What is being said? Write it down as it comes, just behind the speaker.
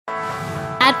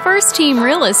First Team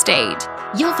Real Estate.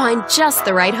 You'll find just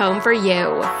the right home for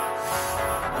you.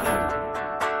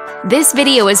 This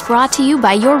video is brought to you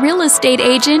by your real estate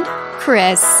agent,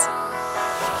 Chris.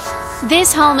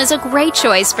 This home is a great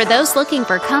choice for those looking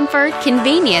for comfort,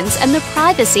 convenience, and the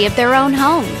privacy of their own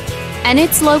home. And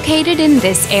it's located in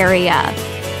this area.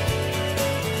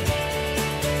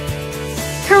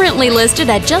 Currently listed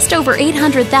at just over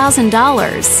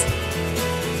 $800,000.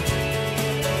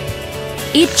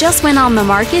 It just went on the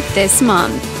market this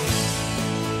month.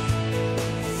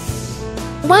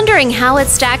 Wondering how it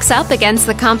stacks up against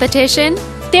the competition?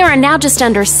 There are now just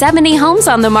under 70 homes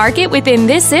on the market within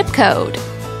this zip code.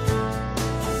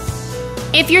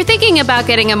 If you're thinking about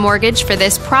getting a mortgage for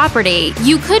this property,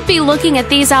 you could be looking at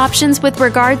these options with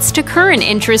regards to current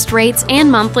interest rates and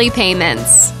monthly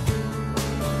payments.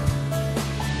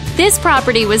 This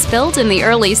property was built in the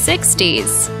early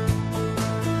 60s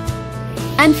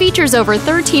and features over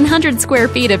 1,300 square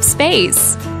feet of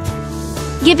space,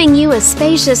 giving you a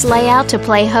spacious layout to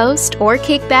play host or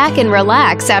kick back and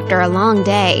relax after a long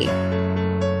day.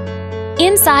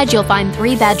 Inside, you'll find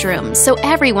 3 bedrooms, so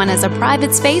everyone has a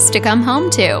private space to come home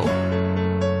to,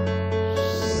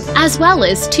 as well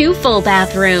as 2 full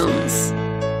bathrooms.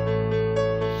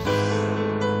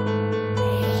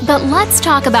 But let's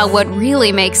talk about what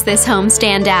really makes this home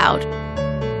stand out.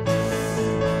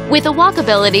 With a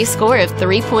walkability score of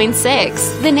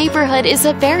 3.6, the neighborhood is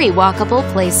a very walkable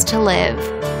place to live.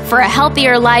 For a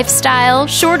healthier lifestyle,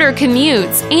 shorter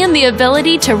commutes, and the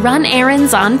ability to run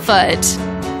errands on foot.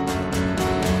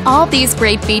 All these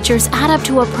great features add up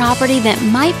to a property that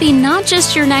might be not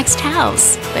just your next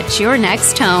house, but your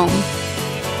next home.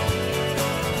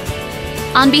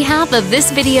 On behalf of this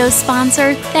video's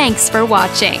sponsor, thanks for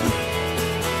watching.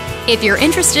 If you're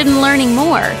interested in learning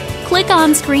more, click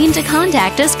on screen to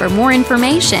contact us for more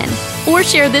information or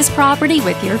share this property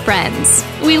with your friends.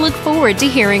 We look forward to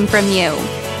hearing from you.